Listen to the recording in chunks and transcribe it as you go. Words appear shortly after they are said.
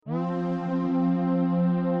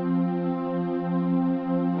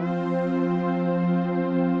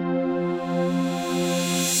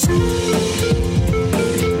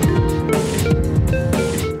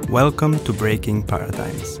Welcome to Breaking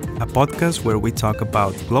Paradigms, a podcast where we talk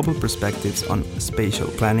about global perspectives on spatial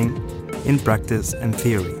planning in practice and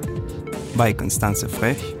theory, by Constance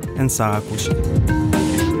Frech and Sarah Couchet.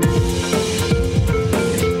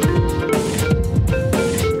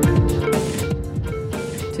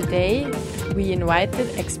 Today, we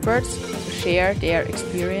invited experts to share their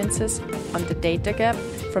experiences on the data gap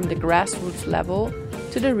from the grassroots level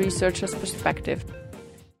to the researcher's perspective.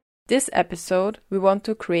 This episode, we want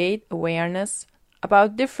to create awareness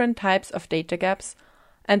about different types of data gaps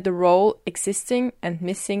and the role existing and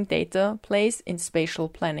missing data plays in spatial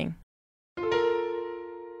planning.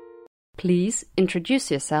 Please introduce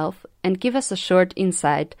yourself and give us a short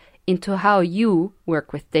insight into how you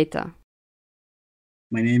work with data.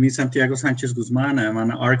 My name is Santiago Sanchez Guzman. I'm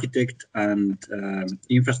an architect and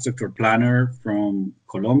infrastructure planner from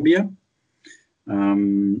Colombia.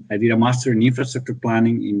 I did a master in infrastructure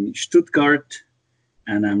planning in Stuttgart,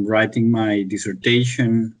 and I'm writing my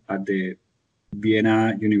dissertation at the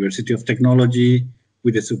Vienna University of Technology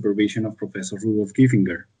with the supervision of Professor Rudolf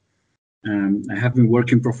Giffinger. I have been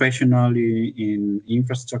working professionally in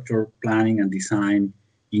infrastructure planning and design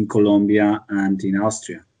in Colombia and in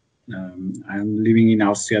Austria. I'm living in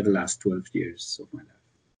Austria the last 12 years of my life.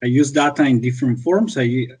 I use data in different forms.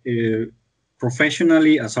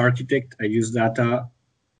 Professionally, as architect, I use data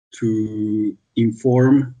to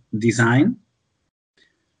inform design,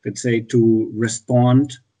 let's say to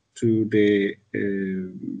respond to the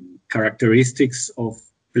characteristics of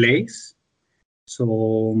place.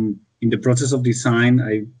 So in the process of design,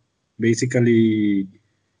 I basically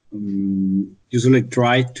usually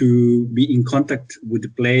try to be in contact with the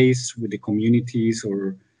place, with the communities,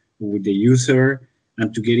 or with the user,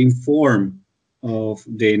 and to get informed of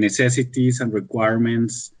the necessities and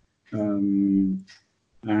requirements, and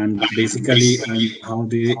basically how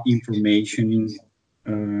the information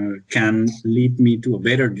can lead me to a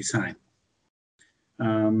better design.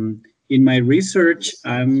 In my research,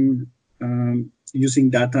 I'm using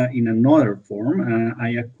data in another form.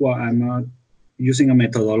 I'm using a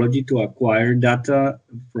methodology to acquire data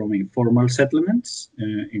from informal settlements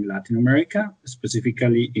in Latin America,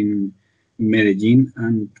 specifically in Medellin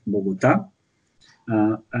and Bogota.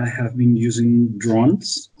 I have been using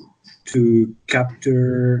drones to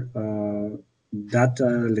capture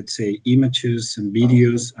data, let's say images and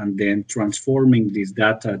videos, and then transforming this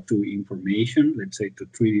data to information, let's say to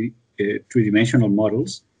three-dimensional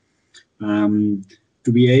models, to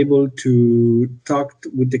be able to talk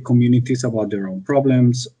with the communities about their own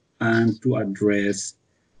problems and to address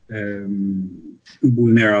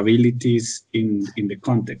vulnerabilities in the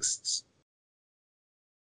contexts.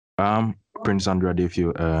 Prince Andrea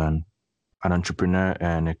Defio, an entrepreneur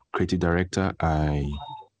and a creative director. I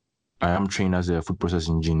am trained as a food process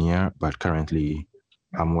engineer, but currently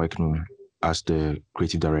I'm working as the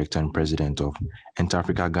creative director and president of Enter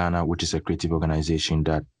Africa Ghana, which is a creative organization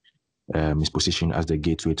that is positioned as the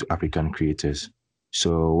gateway to African creators.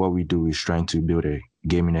 So what we do is trying to build a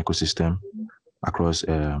gaming ecosystem across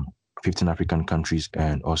 15 African countries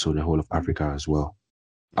and also the whole of Africa as well.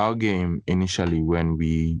 Our game, initially, when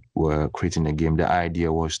we were creating the game, the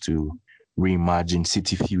idea was to reimagine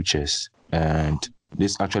city futures. And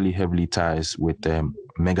this actually heavily ties with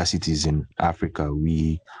mega cities in Africa.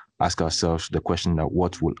 We ask ourselves the question that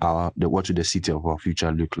what would the city of our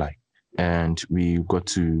future look like? And we got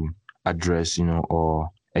to address, or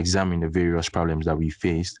examine the various problems that we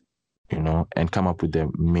faced, and come up with the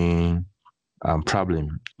main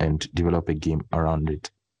problem and develop a game around it.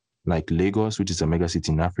 Like Lagos, which is a mega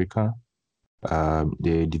city in Africa,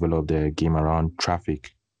 they developed a game around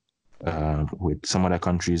traffic. With some other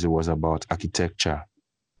countries, it was about architecture.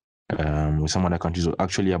 With some other countries, it was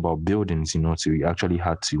actually about buildings, so we actually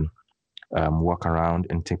had to walk around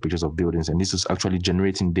and take pictures of buildings. And this was actually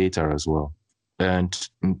generating data as well. And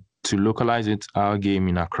to localize it, our game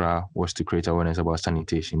in Accra was to create awareness about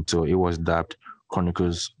sanitation. So it was dubbed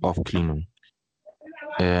Chronicles of Cleaning.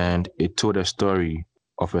 And it told a story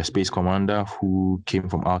of a space commander who came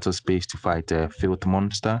from outer space to fight a filth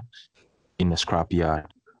monster in a scrapyard.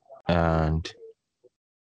 And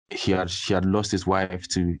he had lost his wife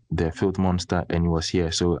to the filth monster, and he was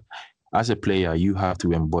here. So as a player, you have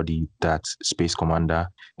to embody that space commander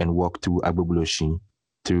and walk through Agbogboshi,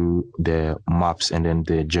 through the maps and then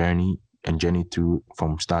the journey through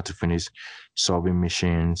from start to finish, solving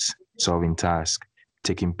missions, solving tasks,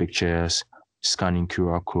 taking pictures, scanning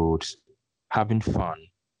QR codes, having fun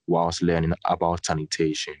whilst learning about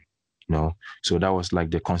sanitation, So that was like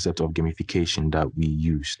the concept of gamification that we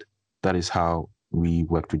used. That is how we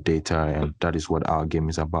worked with data, and that is what our game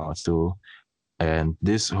is about. So And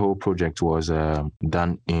this whole project was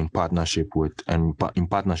done in partnership and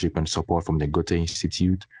support from the Goethe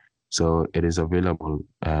Institute. So it is available.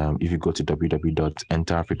 If you go to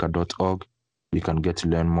www.enterafrica.org, you can get to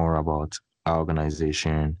learn more about our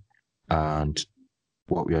organization and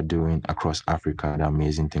what we are doing across Africa, the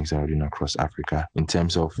amazing things that we're doing across Africa in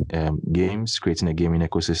terms of games, creating a gaming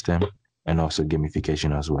ecosystem, and also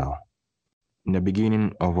gamification as well. In the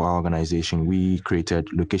beginning of our organization, we created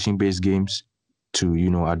location-based games to,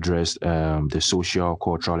 address the social,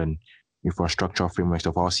 cultural, and infrastructure frameworks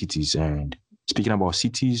of our cities. And speaking about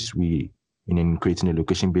cities, in creating the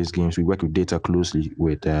location-based games, we work with data closely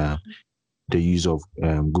with the use of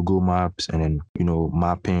Google Maps and then,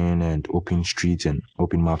 mapping and open streets and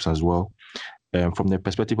open maps as well. From the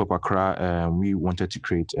perspective of Accra, we wanted to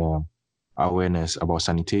create awareness about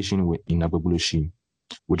sanitation in Abubulushi,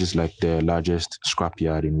 which is like the largest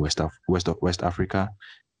scrapyard in West Africa.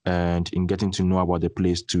 And in getting to know about the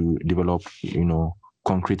place to develop,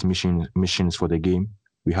 concrete missions for the game,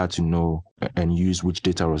 we had to know and use which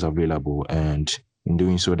data was available. And in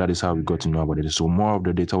doing so, that is how we got to know about it. So more of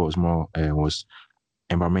the data was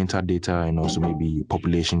environmental data and also maybe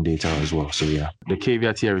population data as well. So yeah, the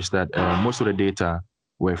caveat here is that most of the data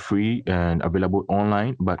were free and available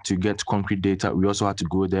online, but to get concrete data, we also had to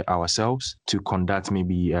go there ourselves to conduct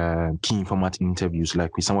maybe key informant interviews,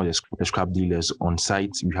 like with some of the scrap dealers on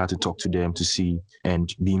site. We had to talk to them to see and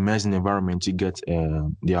be immersed in the environment to get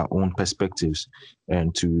their own perspectives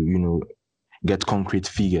and to, get concrete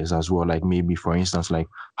figures as well, like maybe, for instance, like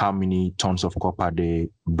how many tons of copper they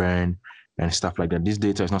burn and stuff like that. This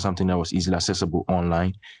data is not something that was easily accessible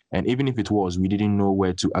online. And even if it was, we didn't know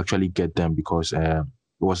where to actually get them because it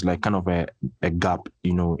was like kind of a gap,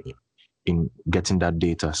 in getting that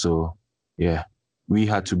data. So yeah, we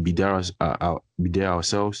had to be there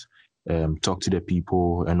ourselves, talk to the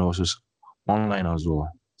people and also online as well.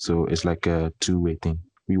 So it's like a two-way thing.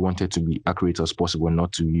 We wanted to be accurate as possible and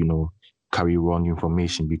not to, carry wrong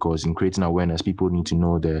information, because in creating awareness, people need to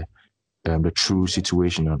know the true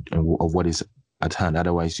situation of what is at hand.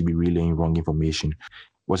 Otherwise, you'll be relaying wrong information.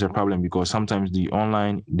 What's a problem? Because sometimes the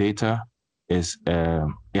online data is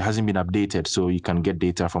it hasn't been updated, so you can get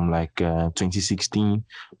data from like 2016,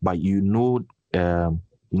 but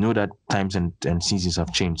that times and seasons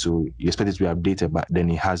have changed, so you expect it to be updated, but then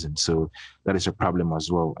it hasn't. So that is a problem as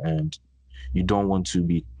well, and you don't want to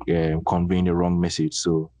be conveying the wrong message.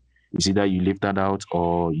 So it's either you leave that out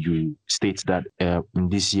or you state that in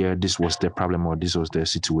this year this was the problem or this was the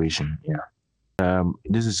situation. Yeah.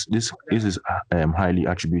 This is highly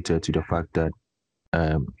attributed to the fact that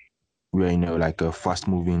we're in like a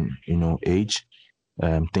fast-moving age.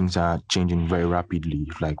 Things are changing very rapidly.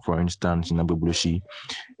 Like for instance, in Abubulushi,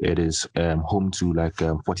 it is home to like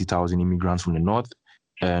 40,000 immigrants from the north,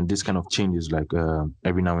 and this kind of changes like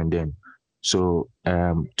every now and then. So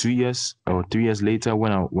 2 years or 3 years later,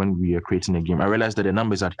 when we are creating a game, I realized that the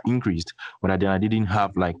numbers had increased, but then I didn't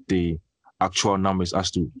have like the actual numbers as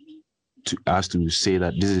to say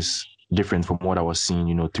that this is different from what I was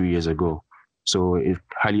seeing, 3 years ago. So it's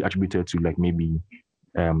highly attributed to like maybe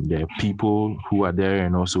the people who are there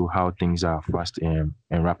and also how things are fast and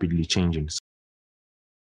rapidly changing.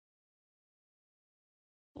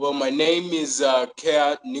 Well, my name is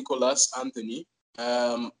Kea Nicholas Anthony,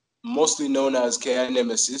 mostly known as Kea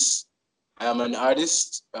Nemesis. I'm an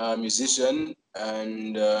artist, musician,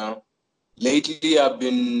 and lately I've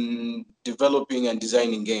been developing and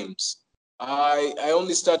designing games. I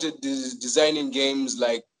only started designing games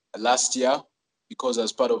like last year because I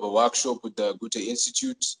was part of a workshop with the Goethe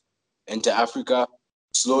Institute, Enter Africa.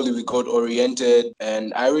 Slowly we got oriented,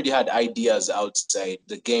 and I already had ideas outside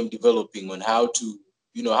the game developing on how to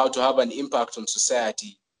have an impact on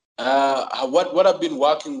society. What I've been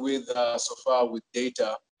working with so far with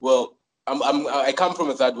data. Well, I come from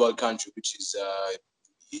a third world country, which is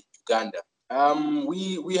Uganda.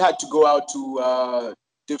 We had to go out to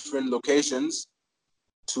different locations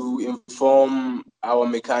to inform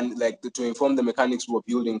to inform the mechanics we were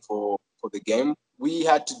building for the game. We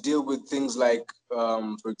had to deal with things like,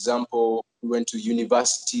 for example, we went to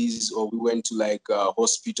universities or we went to like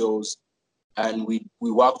hospitals, and we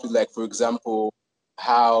worked with, like, for example,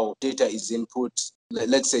 how data is input.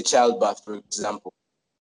 Let's say childbirth, for example.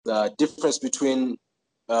 The difference between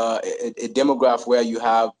a demograph where you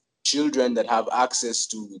have children that have access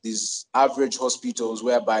to these average hospitals,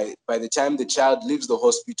 whereby by the time the child leaves the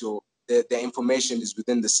hospital, the information is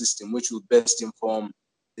within the system, which will best inform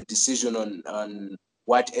the decision on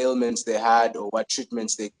what ailments they had or what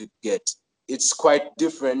treatments they could get. It's quite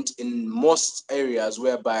different in most areas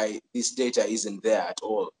whereby this data isn't there at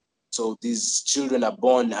all. So these children are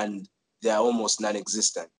born and they're almost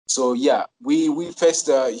non-existent. So yeah, we faced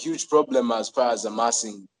a huge problem as far as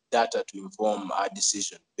amassing data to inform our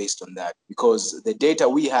decision based on that, because the data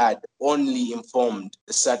we had only informed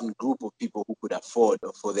a certain group of people who could afford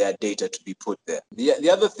for their data to be put there. The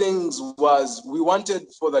other things was we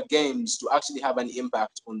wanted for the games to actually have an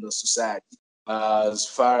impact on the society, as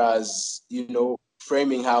far as,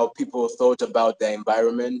 framing how people thought about their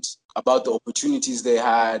environment, about the opportunities they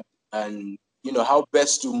had, and how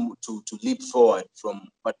best to leap forward from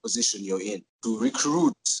what position you're in, to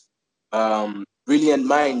recruit brilliant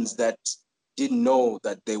minds that didn't know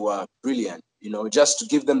that they were brilliant, just to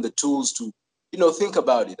give them the tools to, think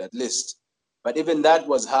about it at least. But even that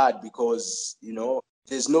was hard because,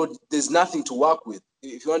 there's nothing to work with.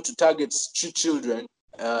 If you want to target street children,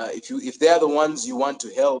 if they are the ones you want to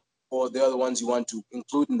help, or they are the ones you want to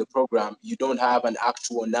include in the program, you don't have an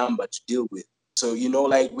actual number to deal with. So,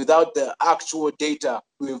 without the actual data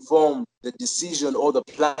to inform the decision or the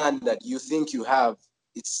plan that you think you have,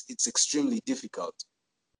 it's extremely difficult.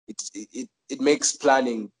 It makes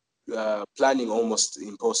planning almost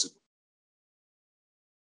impossible.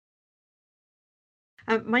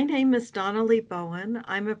 My name is Donnelly Bowen.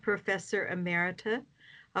 I'm a professor emerita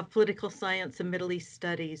of political science and Middle East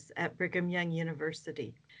studies at Brigham Young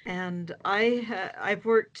University. And I've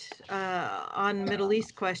worked on Middle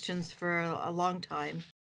East questions for a long time.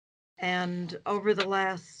 And over the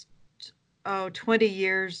last 20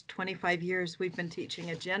 years, 25 years, we've been teaching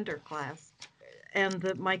a gender class.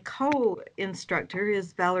 And my co-instructor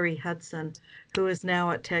is Valerie Hudson, who is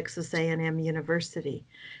now at Texas A&M University.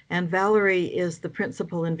 And Valerie is the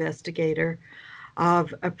principal investigator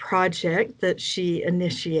of a project that she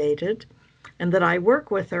initiated and that I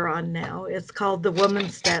work with her on now. It's called the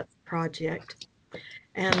Women's Stats Project.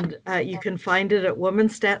 And you can find it at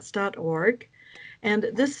womenstats.org.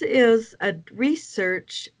 And this is a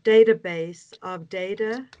research database of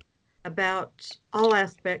data about all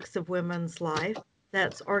aspects of women's life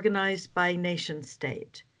that's organized by nation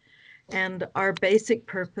state. And our basic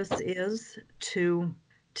purpose is to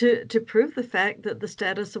prove the fact that the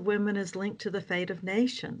status of women is linked to the fate of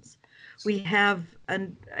nations. We have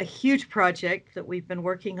a huge project that we've been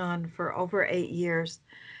working on for over 8 years,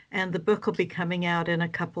 and the book will be coming out in a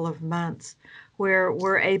couple of months, where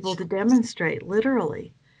we're able to demonstrate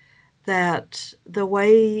literally that the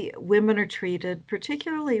way women are treated,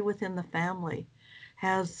 particularly within the family,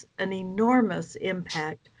 has an enormous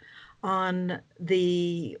impact on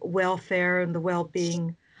the welfare and the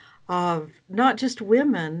well-being of not just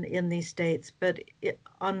women in these states, but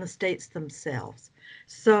on the states themselves.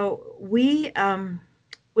 So we,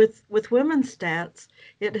 with women's stats,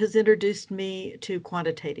 it has introduced me to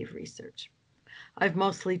quantitative research. I've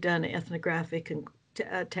mostly done ethnographic and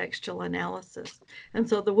textual analysis. And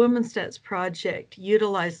so the Women's Stats Project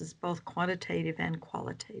utilizes both quantitative and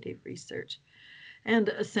qualitative research. And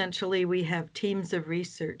essentially, we have teams of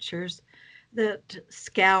researchers that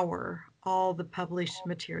scour all the published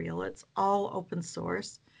material. It's all open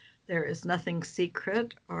source. There is nothing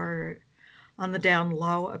secret or on the down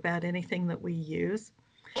low about anything that we use.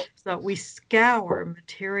 So we scour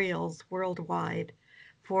materials worldwide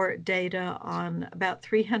for data on about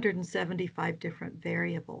 375 different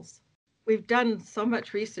variables. We've done so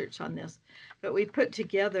much research on this, but we put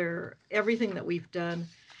together everything that we've done,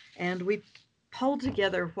 and we pulled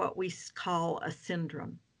together what we call a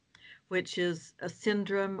syndrome, which is a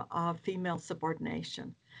syndrome of female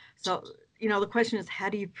subordination. So, the question is, how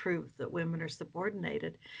do you prove that women are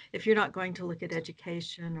subordinated if you're not going to look at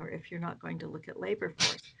education or if you're not going to look at labor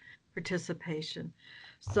force participation?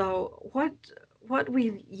 So what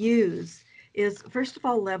we use is, first of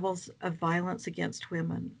all, levels of violence against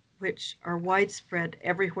women, which are widespread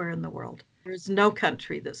everywhere in the world. There's no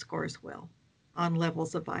country that scores well on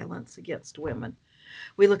levels of violence against women.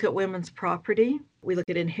 We look at women's property. We look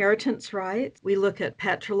at inheritance rights. We look at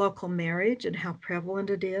patrilocal marriage and how prevalent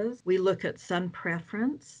it is. We look at son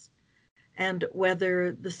preference and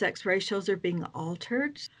whether the sex ratios are being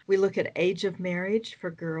altered. We look at age of marriage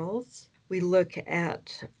for girls. We look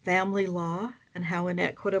at family law and how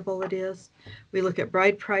inequitable it is. We look at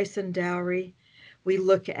bride price and dowry. We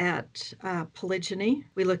look at polygyny.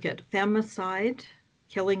 We look at femicide,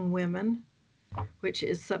 killing women, which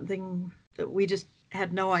is something that we just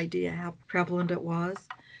had no idea how prevalent it was.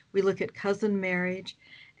 We look at cousin marriage,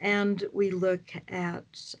 and we look at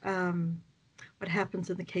what happens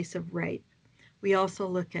in the case of rape. We also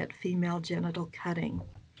look at female genital cutting.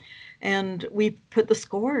 And we put the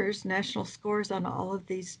scores, national scores on all of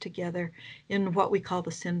these together in what we call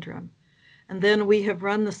the syndrome. And then we have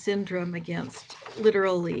run the syndrome against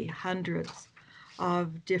literally hundreds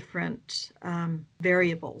of different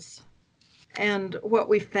variables. And what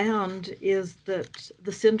we found is that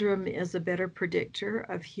the syndrome is a better predictor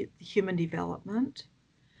of human development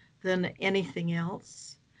than anything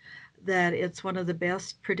else, that it's one of the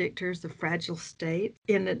best predictors of fragile state.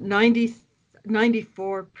 In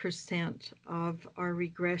 94% of our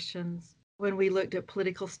regressions, when we looked at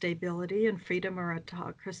political stability and freedom or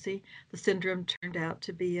autocracy, the syndrome turned out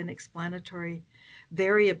to be an explanatory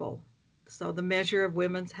variable. So the measure of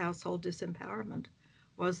women's household disempowerment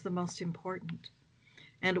was the most important.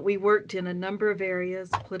 And we worked in a number of areas: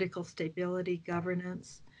 political stability,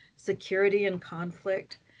 governance, security and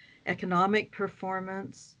conflict, economic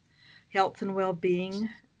performance, health and well-being,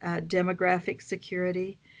 demographic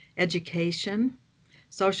security, education,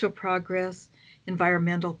 social progress,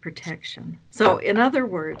 environmental protection. So in other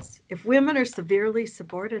words, if women are severely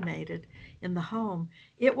subordinated in the home,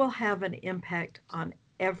 it will have an impact on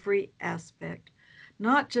every aspect,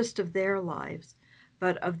 not just of their lives,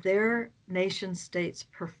 but of their nation state's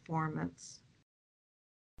performance.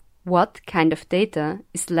 What kind of data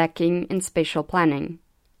is lacking in spatial planning?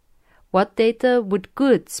 What data would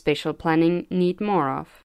good spatial planning need more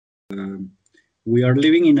of? We are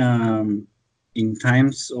living in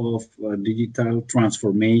times of digital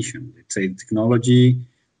transformation. Let's say technology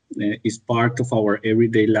is part of our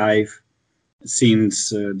everyday life since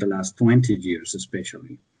the last 20 years,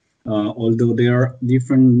 especially. Although there are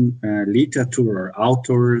different literature or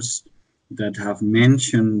authors that have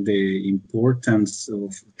mentioned the importance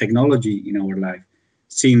of technology in our life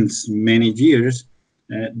since many years,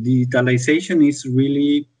 digitalization is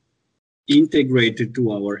really integrated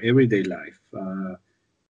to our everyday life.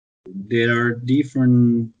 There are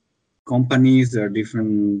different companies, there are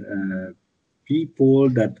different people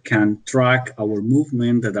that can track our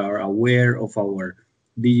movement, that are aware of our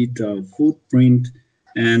digital footprint.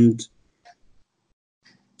 And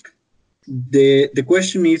the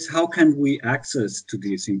question is, how can we access to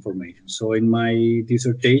this information? So in my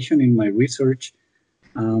dissertation, in my research,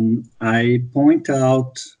 I point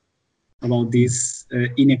out about this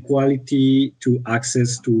inequality to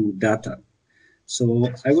access to data.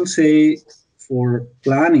 So I will say for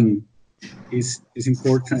planning is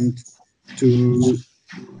important to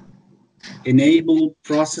enable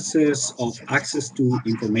processes of access to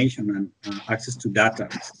information and access to data.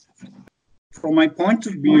 From my point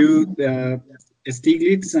of view,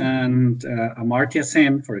 Stiglitz and Amartya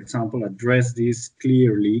Sen, for example, address this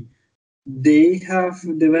clearly. They have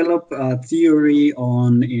developed a theory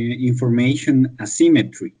on information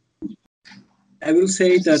asymmetry. I will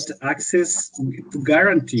say that to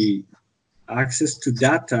guarantee access to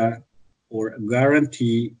data or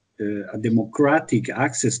guarantee a democratic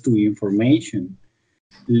access to information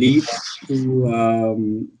leads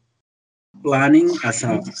to planning as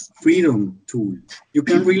a freedom tool. You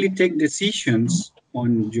can really take decisions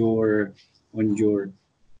on your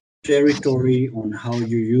territory, on how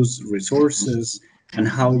you use resources, and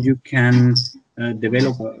how you can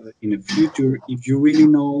develop in the future if you really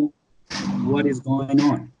know what is going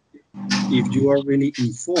on, if you are really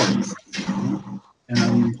informed.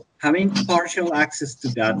 Having partial access to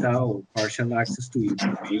data or partial access to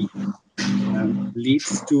information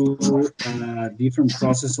leads to a different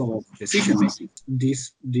process of decision making.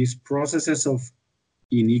 These processes of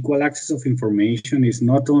unequal access of information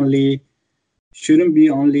shouldn't be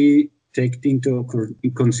only taken into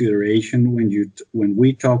consideration when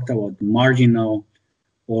we talked about marginal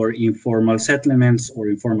or informal settlements or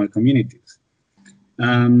informal communities.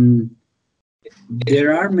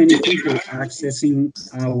 There are many people accessing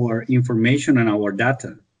our information and our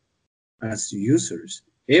data as users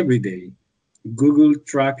every day. Google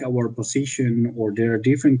track our position, or there are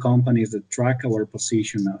different companies that track our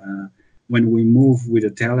position when we move with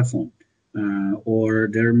a telephone. Or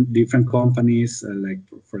there are different companies, like,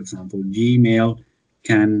 for example, Gmail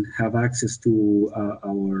can have access to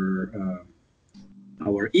our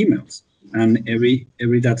emails and every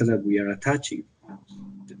data that we are attaching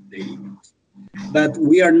to the emails. But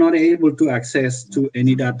we are not able to access to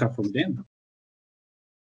any data from them.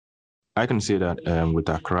 I can say that with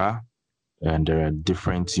Accra, and there are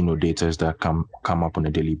different, data that come up on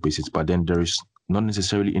a daily basis, but then there is not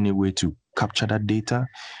necessarily any way to capture that data.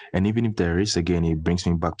 And even if there is, again, it brings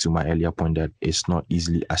me back to my earlier point that it's not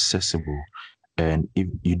easily accessible. And if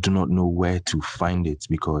you do not know where to find it,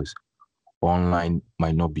 because online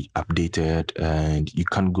might not be updated and you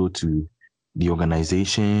can't go to the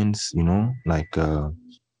organizations, like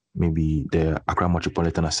maybe the Accra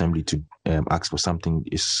Metropolitan Assembly to ask for something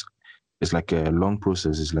it's like a long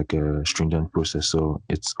process. It's like a stringent process. So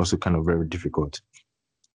it's also kind of very difficult.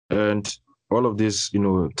 And all of this,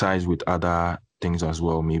 ties with other things as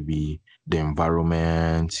well, maybe the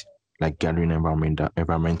environment, like gathering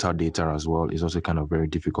environmental data as well is also kind of very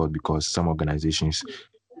difficult because some organizations,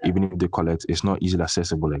 even if they collect, it's not easily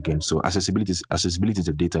accessible again. So accessibility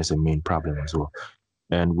to data is a main problem as well.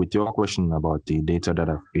 And with your question about the data that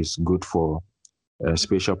is good for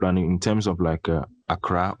spatial planning in terms of like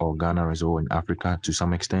Accra or Ghana as well in Africa to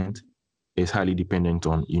some extent, it's highly dependent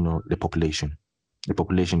on, the population. The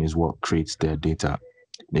population is what creates the data.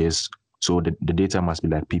 So the data must be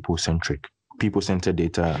like people-centric. People-centered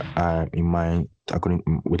data,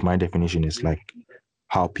 with my definition, is like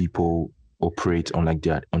how people operate on like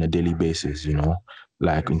that on a daily basis,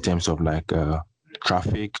 like in terms of like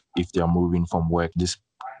traffic, if they are moving from work this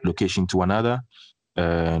location to another.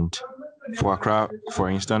 And for Accra,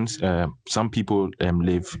 for instance, some people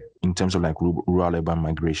live in terms of like rural urban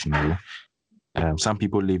migration. Some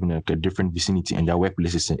people live in a different vicinity and their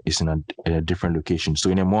workplace is in a different location.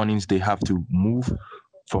 So in the mornings, they have to move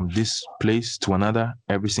from this place to another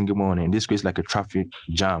every single morning. This creates like a traffic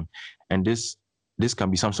jam. And this can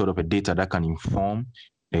be some sort of a data that can inform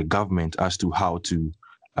a government as to how to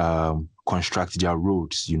construct their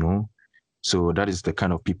roads, So that is the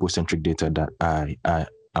kind of people-centric data that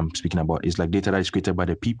I'm speaking about. It's like data that is created by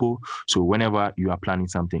the people. So whenever you are planning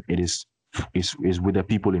something, it is with the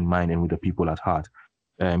people in mind and with the people at heart.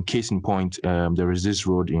 Case in point, there is this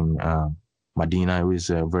road in Medina. It was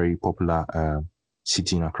a very popular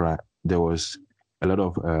city in Accra. There was a lot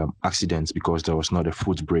of accidents because there was not a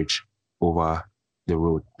footbridge over the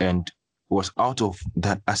road. And it was out of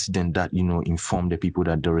that accident that, informed the people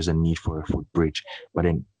that there is a need for a footbridge. But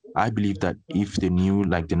then I believe that if they knew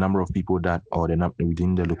like the number of people that, or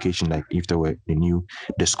within the location, like if they knew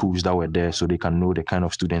the schools that were there, so they can know the kind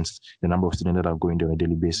of students, the number of students that are going there on a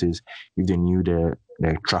daily basis. If they knew the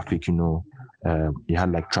traffic, you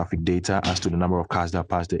had like traffic data as to the number of cars that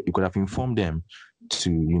passed there, it could have informed them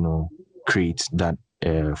to, create that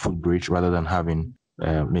footbridge rather than having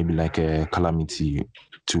maybe like a calamity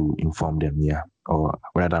to inform them, or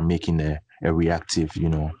rather than making a reactive,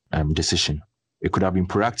 decision. It could have been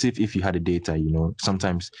proactive if you had the data,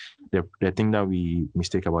 Sometimes the thing that we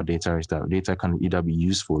mistake about data is that data can either be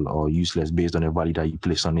useful or useless based on the value that you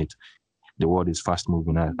place on it. The world is fast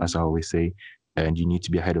moving, as I always say, and you need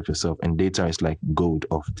to be ahead of yourself. And data is like gold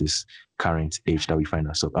of this current age that we find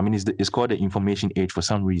ourselves. I mean, it's called the information age for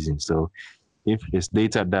some reason. So if it's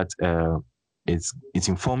data that it's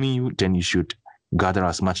informing you, then you should gather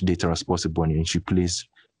as much data as possible and you should place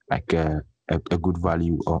like a good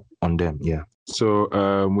value on them. Yeah. So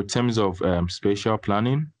with terms of spatial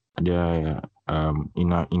planning, in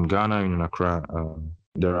Ghana, in Accra,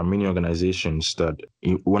 there are many organizations that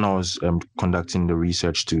when I was conducting the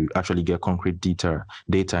research to actually get concrete data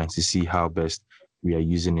and to see how best we are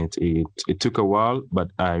using it, it took a while,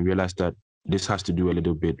 but I realized that this has to do a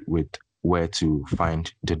little bit with where to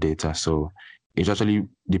find the data. So it actually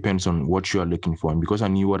depends on what you are looking for. And because I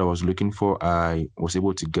knew what I was looking for, I was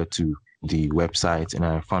able to get to the website and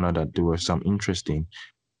I found out that there were some interesting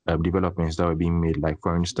developments that were being made. Like,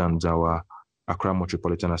 for instance, our Accra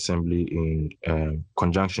Metropolitan Assembly in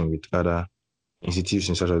conjunction with other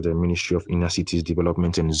institutions such as the Ministry of Inner Cities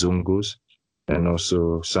Development and Zongos, and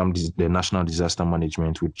also the National Disaster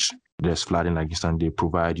Management, which there's flooding like this, and they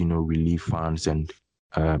provide, relief funds and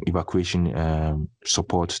evacuation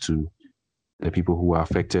support to the people who are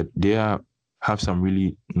affected. They have some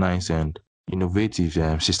really nice and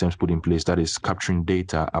innovative systems put in place that is capturing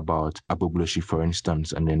data about Abogloshi, for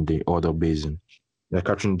instance, and then the other basin. They're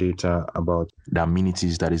capturing data about the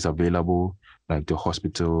amenities that is available, like the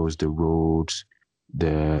hospitals, the roads,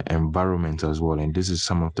 the environment as well. And this is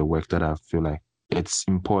some of the work that I feel like it's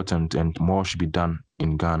important and more should be done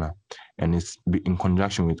in Ghana. And it's in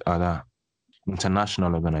conjunction with other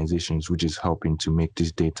international organizations, which is helping to make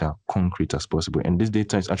this data concrete as possible. And this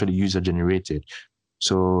data is actually user generated.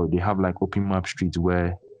 So they have like open map streets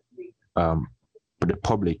where the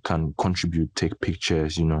public can contribute, take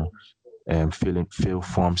pictures, fill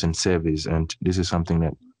forms and surveys. And this is something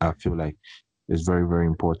that I feel like is very, very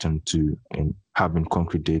important to having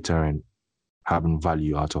concrete data and having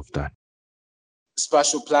value out of that.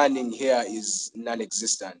 Spatial planning here is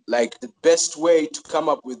non-existent. Like, the best way to come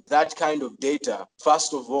up with that kind of data,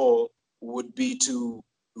 first of all, would be to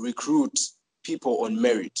recruit people on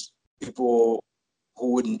merit, people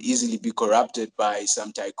who wouldn't easily be corrupted by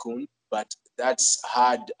some tycoon. But that's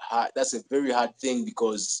hard. That's a very hard thing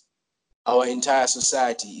because our entire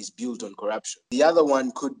society is built on corruption. The other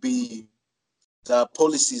one could be the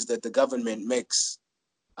policies that the government makes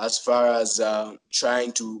as far as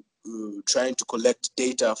trying to collect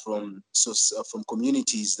data from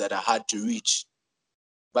communities that are hard to reach.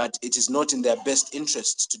 But it is not in their best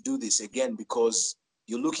interest to do this, again, because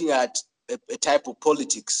You're looking at a type of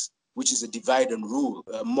politics, which is a divide and rule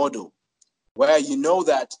model, where you know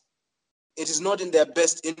that it is not in their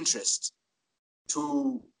best interest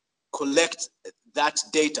to collect that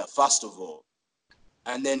data first of all,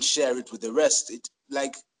 and then share it with the rest.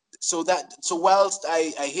 So whilst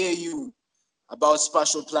I hear you about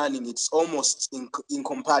spatial planning, it's almost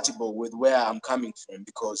incompatible with where I'm coming from,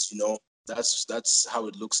 because that's how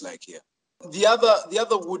it looks like here. The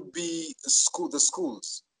other would be the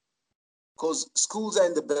schools, because schools are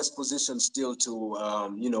in the best position still to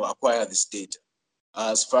acquire this data,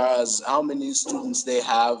 as far as how many students they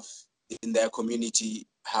have in their community,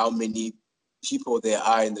 how many people there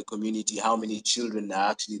are in the community, how many children are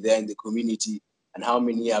actually there in the community, and how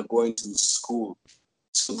many are going to school.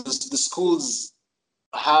 So the schools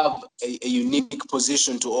have a unique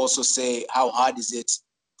position to also say how hard is it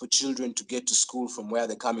for children to get to school from where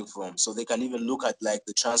they're coming from. So they can even look at like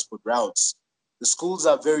the transport routes. The schools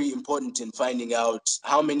are very important in finding out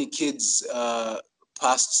how many kids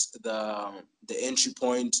passed the entry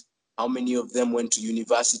point, how many of them went to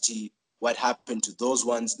university, what happened to those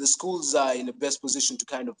ones. The schools are in the best position to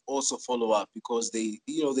kind of also follow up, because they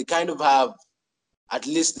kind of have at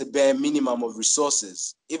least the bare minimum of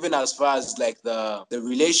resources, even as far as like the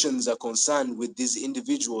relations are concerned with these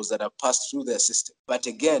individuals that have passed through their system. But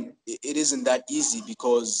again, it isn't that easy,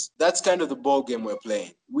 because that's kind of the ball game we're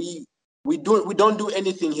playing. We don't do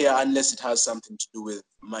anything here unless it has something to do with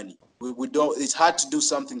money. We don't. It's hard to do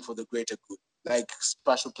something for the greater good, like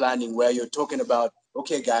spatial planning, where you're talking about,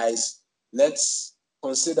 okay, guys, let's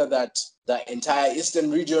consider that the entire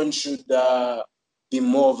eastern region should be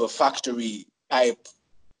more of a factory type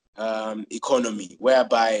economy,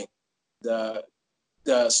 whereby the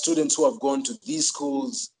students who have gone to these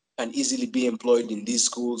schools can easily be employed in these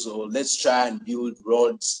schools, or let's try and build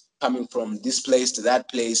roads coming from this place to that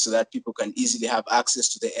place so that people can easily have access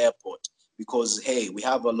to the airport, because, hey, we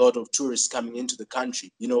have a lot of tourists coming into the country.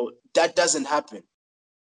 That doesn't happen.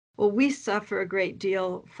 Well, we suffer a great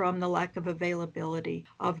deal from the lack of availability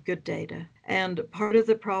of good data. And part of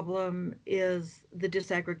the problem is the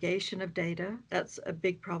disaggregation of data. That's a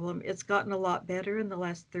big problem. It's gotten a lot better in the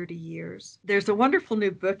last 30 years. There's a wonderful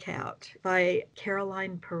new book out by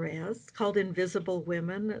Caroline Perez called Invisible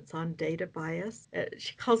Women. It's on data bias.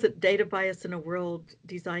 She calls it Data Bias in a World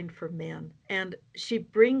Designed for Men. And she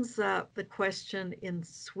brings up the question in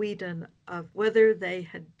Sweden of whether they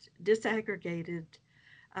had disaggregated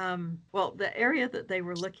the area that they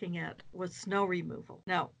were looking at was snow removal.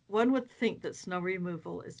 Now, one would think that snow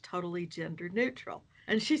removal is totally gender neutral.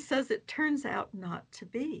 And she says it turns out not to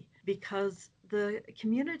be, because the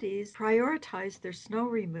communities prioritize their snow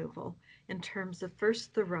removal in terms of,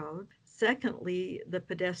 first, the road, secondly, the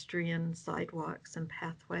pedestrian sidewalks and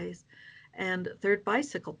pathways, and third,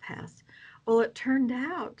 bicycle paths. Well, it turned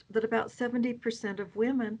out that about 70% of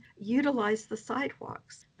women utilized the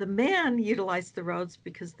sidewalks. The men utilized the roads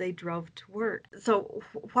because they drove to work. So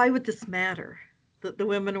why would this matter? That the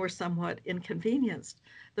women were somewhat inconvenienced.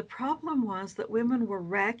 The problem was that women were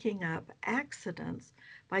racking up accidents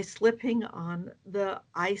by slipping on the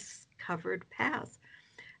ice-covered paths.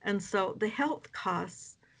 And so the health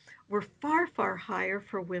costs were far, far higher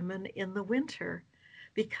for women in the winter,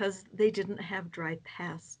 because they didn't have dry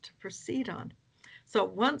paths to proceed on. So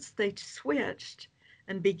once they switched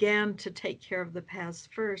and began to take care of the paths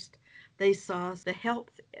first, they saw the health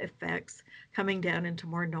effects coming down into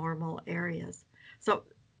more normal areas. So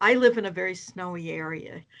I live in a very snowy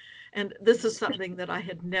area, and this is something that I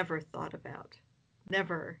had never thought about,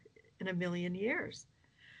 never in a million years.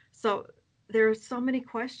 So there are so many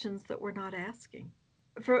questions that we're not asking.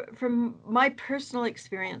 From my personal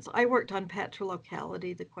experience, I worked on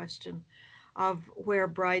patrilocality, the question of where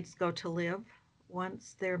brides go to live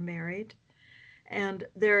once they're married. And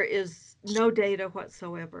there is no data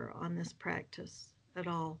whatsoever on this practice at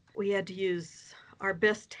all. We had to use our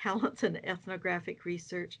best talents in ethnographic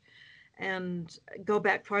research and go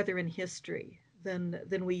back farther in history than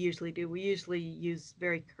we usually do. We usually use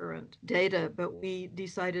very current data, but we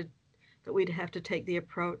decided that we'd have to take the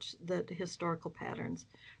approach that historical patterns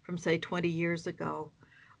from, say, 20 years ago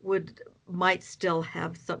might still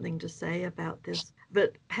have something to say about this.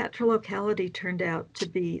 But patrilocality turned out to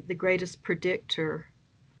be the greatest predictor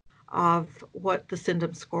of what the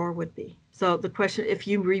symptom score would be. So the question, if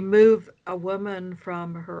you remove a woman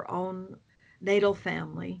from her own natal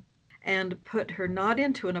family and put her not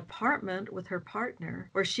into an apartment with her partner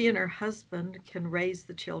where she and her husband can raise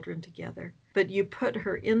the children together, but you put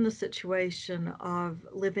her in the situation of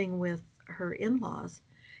living with her in-laws,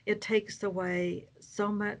 it takes away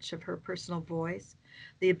so much of her personal voice.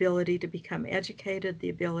 the ability to become educated, the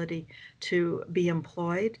ability to be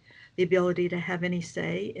employed, the ability to have any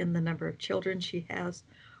say in the number of children she has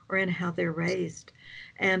or in how they're raised.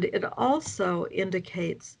 And it also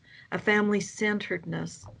indicates a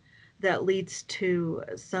family-centeredness that leads to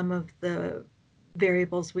some of the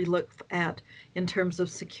variables we look at in terms of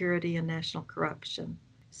security and national corruption.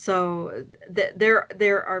 So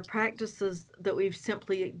there are practices that we've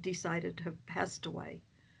simply decided to have passed away,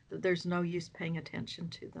 that there's no use paying attention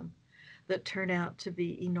to them, that turn out to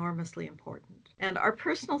be enormously important. And our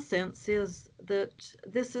personal sense is that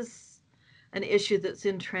this is an issue that's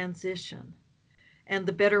in transition. And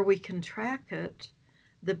the better we can track it,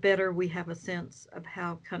 the better we have a sense of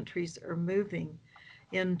how countries are moving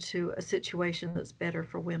into a situation that's better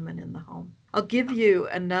for women in the home. I'll give you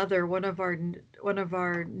another one of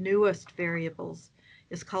our newest variables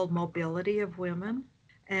is called mobility of women,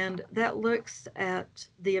 and that looks at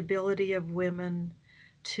the ability of women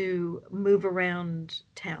to move around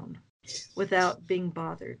town without being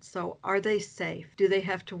bothered. So are they safe? Do they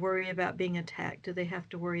have to worry about being attacked? Do they have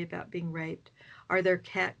to worry about being raped? Are there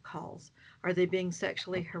cat calls? Are they being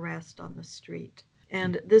sexually harassed on the street?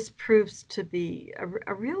 And this proves to be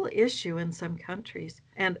a real issue in some countries.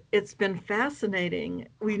 And it's been fascinating.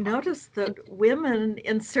 We noticed that women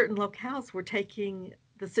in certain locales were taking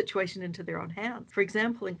the situation into their own hands. For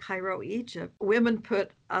example, in Cairo, Egypt, women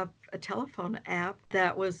put up a telephone app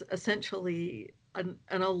that was essentially an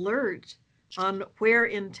alert on where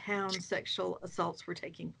in town sexual assaults were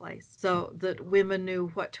taking place, so that women knew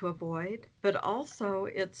what to avoid. But also,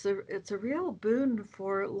 it's a real boon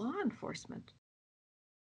for law enforcement.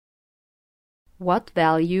 What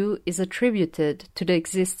value is attributed to the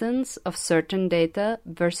existence of certain data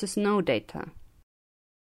versus no data?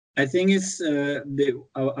 I think it's a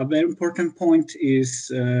very important point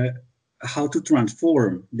is how to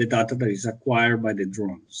transform the data that is acquired by the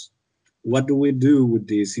drones. What do we do with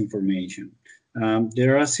this information?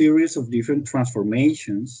 There are a series of different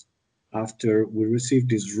transformations after we receive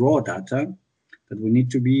this raw data that we need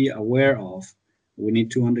to be aware of. We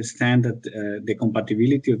need to understand that the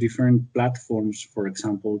compatibility of different platforms, for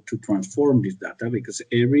example, to transform this data, because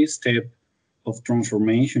every step of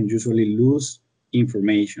transformation usually lose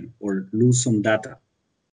information or lose some data.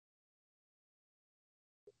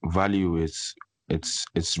 Value is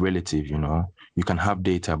it's relative, you know. You can have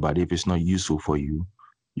data, but if it's not useful for you,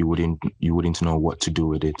 you wouldn't know what to do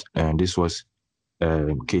with it. And this was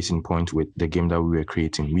case in point with the game that we were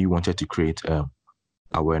creating. We wanted to create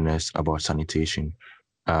awareness about sanitation,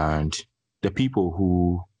 and the people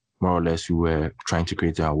who more or less we were trying to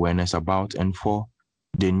create awareness about and for,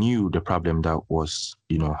 they knew the problem that was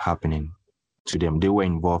happening to them. They were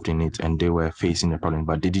involved in it and they were facing the problem,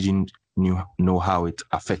 but they didn't know how it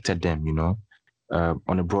affected them. In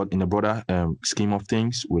a broader scheme of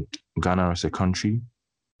things, with Ghana as a country,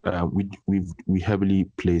 we heavily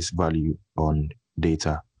place value on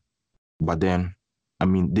data, but then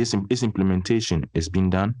this implementation is being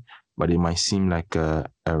done, but it might seem like a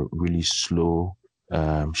really slow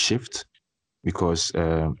shift, because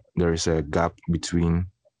there is a gap between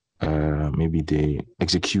maybe the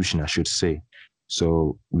execution, I should say.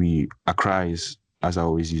 So Accra is, as I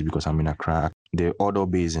always use because I'm in Accra, the Odo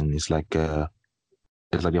Basin is like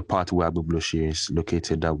it's like the part where Agbogbloshie is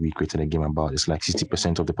located that we created a game about. It's like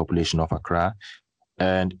 60% of the population of Accra.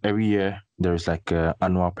 And every year there is like an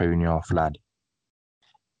annual perennial flood.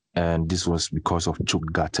 And this was because of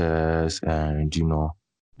choked gutters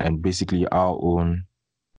and basically our own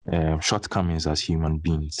shortcomings as human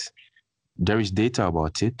beings. There is data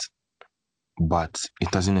about it, but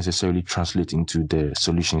it doesn't necessarily translate into the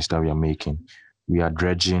solutions that we are making. We are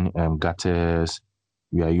dredging gutters.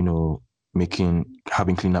 We are,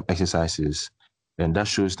 having cleanup exercises, and that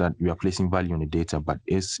shows that we are placing value on the data, but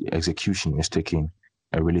its execution is taking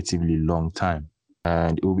a relatively long time.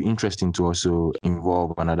 And it will be interesting to also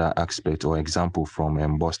involve another aspect or example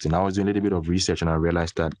from Boston. I was doing a little bit of research and I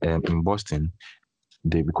realized that in Boston,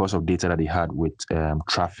 because of data that they had with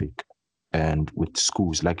traffic and with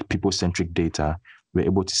schools, like people-centric data, were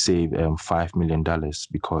able to save $5 million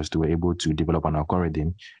because they were able to develop an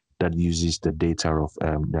algorithm that uses the data of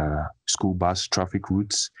the school bus traffic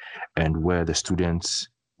routes and where the students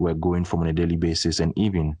were going from on a daily basis, and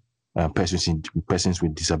even persons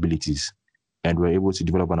with disabilities. And we're able to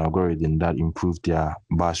develop an algorithm that improved their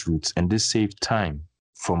bus routes. And this saved time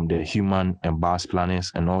from the human and bus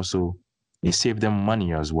planners, and also it saved them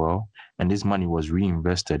money as well. And this money was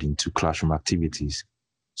reinvested into classroom activities.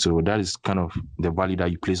 So that is kind of the value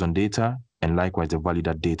that you place on data, and likewise the value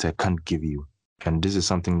that data can't give you. And this is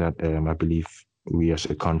something that I believe we as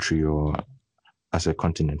a country or as a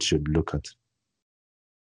continent should look at.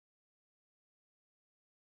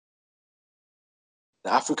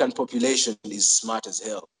 The African population is smart as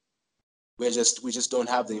hell. We just don't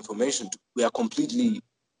have the information. We are completely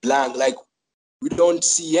blank. Like, we don't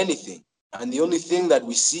see anything. And the only thing that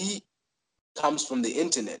we see comes from the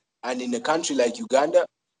internet. And in a country like Uganda,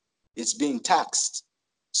 it's being taxed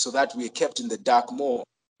so that we're kept in the dark more,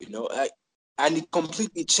 and it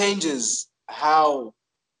completely changes how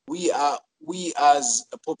we as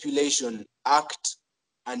a population act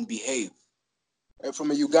and behave.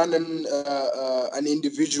 From a Ugandan, an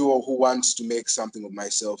individual who wants to make something of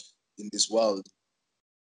myself in this world,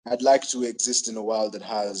 I'd like to exist in a world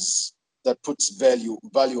that puts value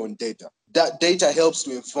on data. That data helps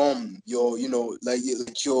to inform your,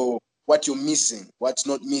 what you're missing, what's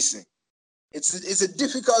not missing. It's a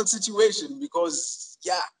difficult situation because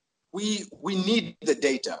we need the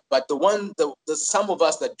data, but the some of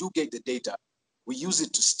us that do get the data, we use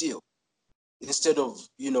it to steal instead of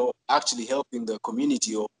actually helping the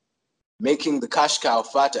community or making the cash cow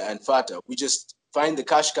fatter and fatter. We just find the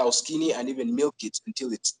cash cow skinny and even milk it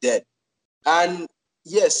until it's dead. And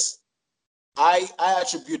yes, I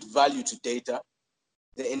attribute value to data.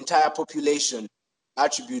 The entire population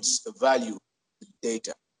attributes a value to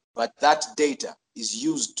data, but that data is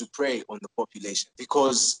used to prey on the population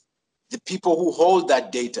because the people who hold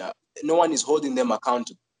that data, no one is holding them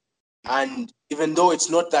accountable. And even though it's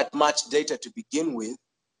not that much data to begin with,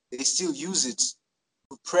 they still use it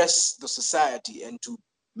to press the society and to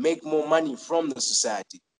make more money from the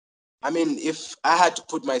society. I mean, if I had to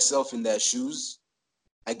put myself in their shoes,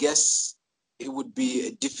 I guess it would be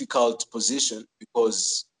a difficult position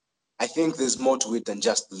because I think there's more to it than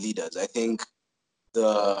just the leaders. I think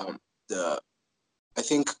the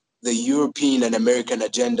European and American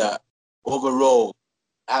agenda overall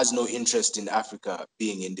has no interest in Africa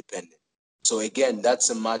being independent. So again,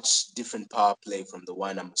 that's a much different power play from the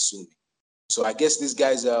one I'm assuming. So I guess these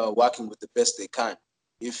guys are working with the best they can.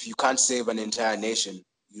 If you can't save an entire nation,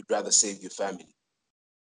 you'd rather save your family.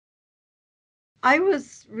 I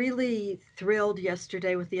was really thrilled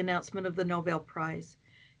yesterday with the announcement of the Nobel Prize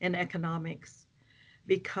in economics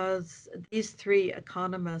because these three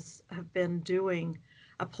economists have been doing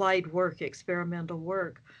applied work, experimental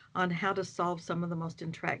work on how to solve some of the most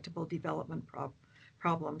intractable development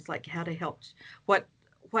problems, like how to help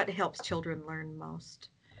what helps children learn most.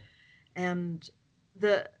 And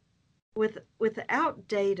the without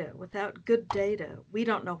data, without good data, we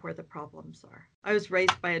don't know where the problems are. I was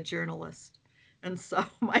raised by a journalist, and so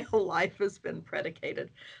my whole life has been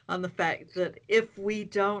predicated on the fact that if we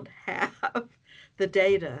don't have the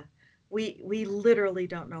data, we literally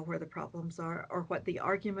don't know where the problems are or what the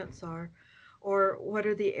arguments are or what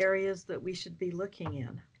are the areas that we should be looking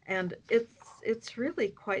in. And it's really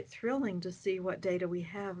quite thrilling to see what data we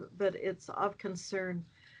have, but it's of concern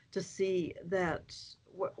to see that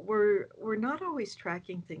we're not always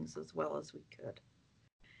tracking things as well as we could.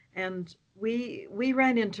 And we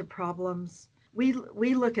ran into problems. We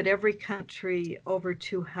look at every country over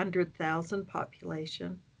 200,000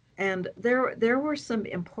 population, and there were some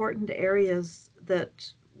important areas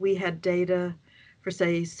that we had data for,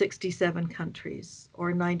 say, 67 countries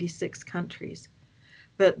or 96 countries,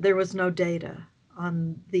 but there was no data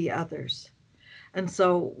on the others. And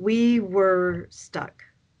so we were stuck.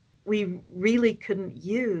 We really couldn't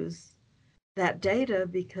use that data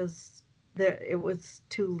because it was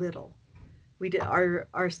too little.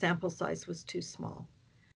 Our sample size was too small,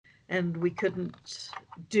 and we couldn't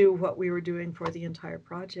do what we were doing for the entire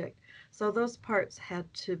project. So those parts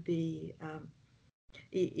had to be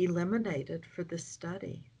eliminated for this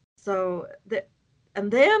study.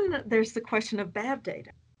 And then there's the question of bad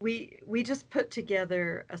data. We just put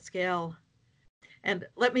together a scale. And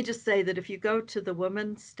let me just say that if you go to the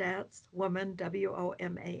Woman Stats, Woman,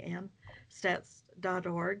 WOMAN,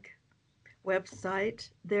 stats.org website,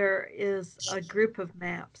 there is a group of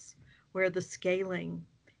maps where the scaling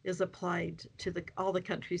is applied to all the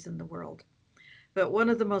countries in the world. But one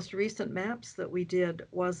of the most recent maps that we did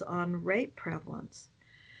was on rape prevalence.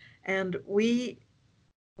 And we've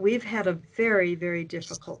had a very, very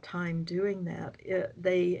difficult time doing that.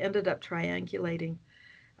 They ended up triangulating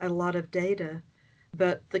a lot of data,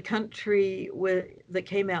 but the country that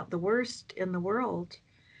came out the worst in the world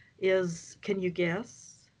is, can you guess?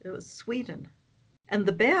 It was Sweden. And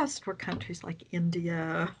the best were countries like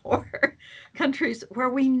India or countries where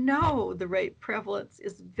we know the rape prevalence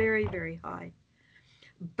is very, very high.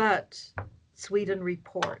 But Sweden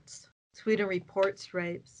reports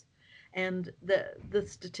rapes, and the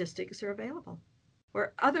statistics are available,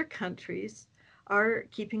 where other countries are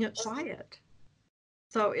keeping it quiet.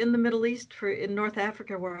 So in the Middle East, in North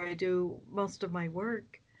Africa, where I do most of my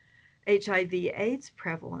work, HIV/AIDS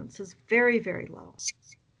prevalence is very, very low.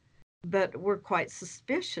 But we're quite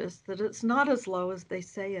suspicious that it's not as low as they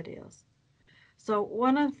say it is. So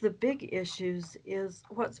one of the big issues is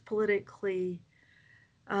what's politically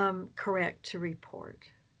correct to report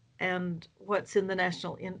and what's in the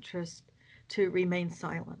national interest to remain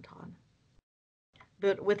silent on.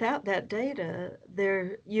 But without that data,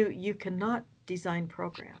 you cannot design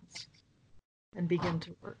programs and begin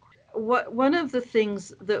to work. One of the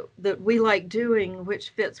things that we like doing,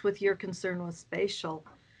 which fits with your concern with spatial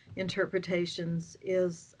interpretations,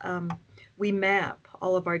 is we map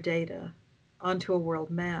all of our data onto a world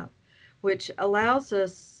map, which allows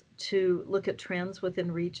us to look at trends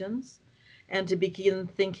within regions and to begin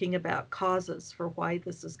thinking about causes for why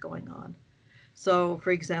this is going on. So,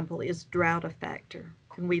 for example, is drought a factor?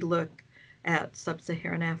 Can we look at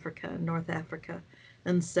sub-Saharan Africa and North Africa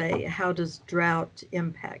and say, how does drought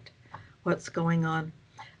impact what's going on?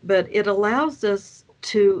 But it allows us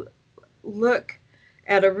to look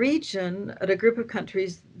at a region, at a group of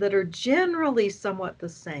countries that are generally somewhat the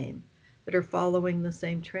same, that are following the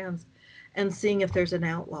same trends, and seeing if there's an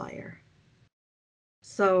outlier.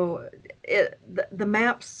 So the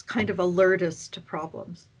maps kind of alert us to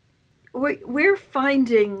problems. We're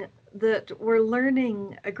finding that we're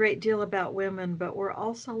learning a great deal about women, but we're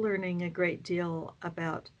also learning a great deal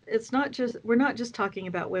about, we're not just talking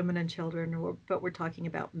about women and children, but we're talking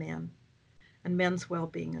about men and men's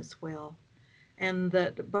well-being as well. And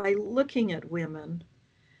that by looking at women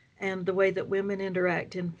and the way that women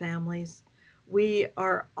interact in families, we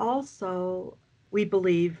are also, we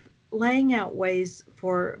believe, laying out ways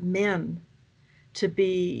for men to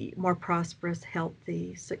be more prosperous,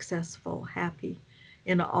 healthy, successful, happy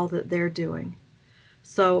in all that they're doing.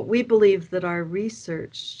 So we believe that our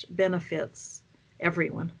research benefits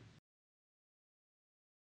everyone.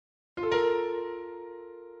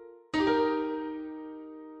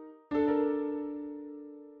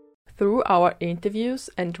 Through our interviews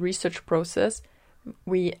and research process,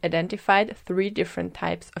 we identified 3 different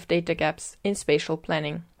types of data gaps in spatial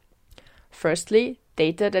planning. Firstly,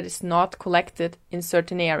 data that is not collected in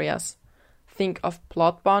certain areas. Think of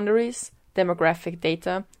plot boundaries, demographic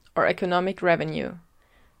data, or economic revenue.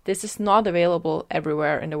 This is not available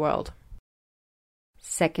everywhere in the world.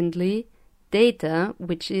 Secondly, data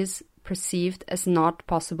which is perceived as not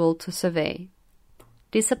possible to survey.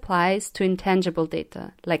 This applies to intangible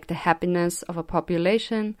data, like the happiness of a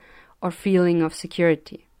population or feeling of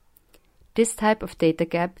security. This type of data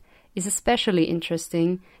gap is especially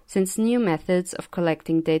interesting since new methods of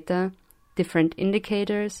collecting data, different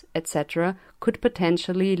indicators, etc. could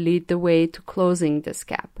potentially lead the way to closing this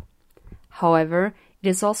gap. However, it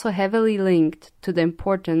is also heavily linked to the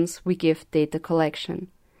importance we give data collection.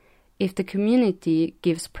 If the community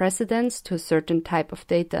gives precedence to a certain type of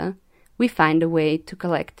data, we find a way to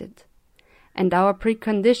collect it. And our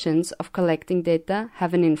preconditions of collecting data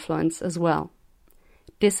have an influence as well.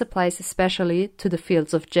 This applies especially to the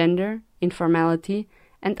fields of gender, informality,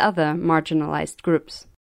 and other marginalized groups.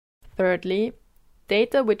 Thirdly,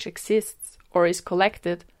 data which exists or is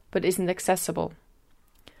collected but isn't accessible.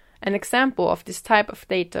 An example of this type of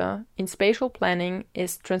data in spatial planning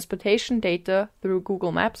is transportation data through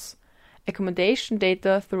Google Maps, accommodation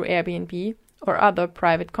data through Airbnb or other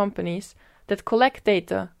private companies that collect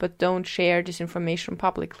data but don't share this information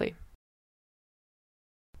publicly.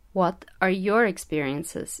 What are your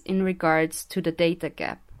experiences in regards to the data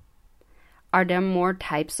gap? Are there more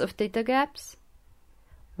types of data gaps?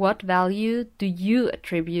 What value do you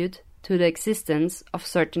attribute to the existence of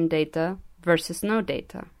certain data versus no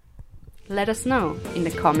data? Let us know in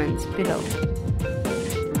the comments below.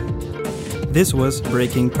 This was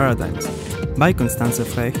Breaking Paradigms by Constanze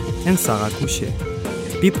Frech and Sarah Couchet.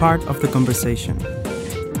 Be part of the conversation.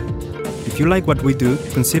 If you like what we do,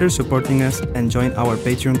 consider supporting us and join our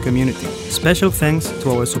Patreon community. Special thanks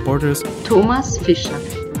to our supporters Thomas Fischer.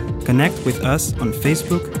 Connect with us on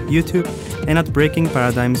Facebook, YouTube, and at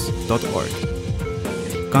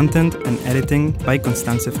breakingparadigms.org. Content and editing by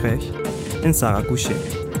Constanze Frech and Sarah Couchet.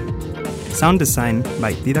 Sound design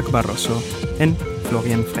by Didac Barroso and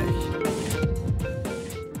Florian Frech.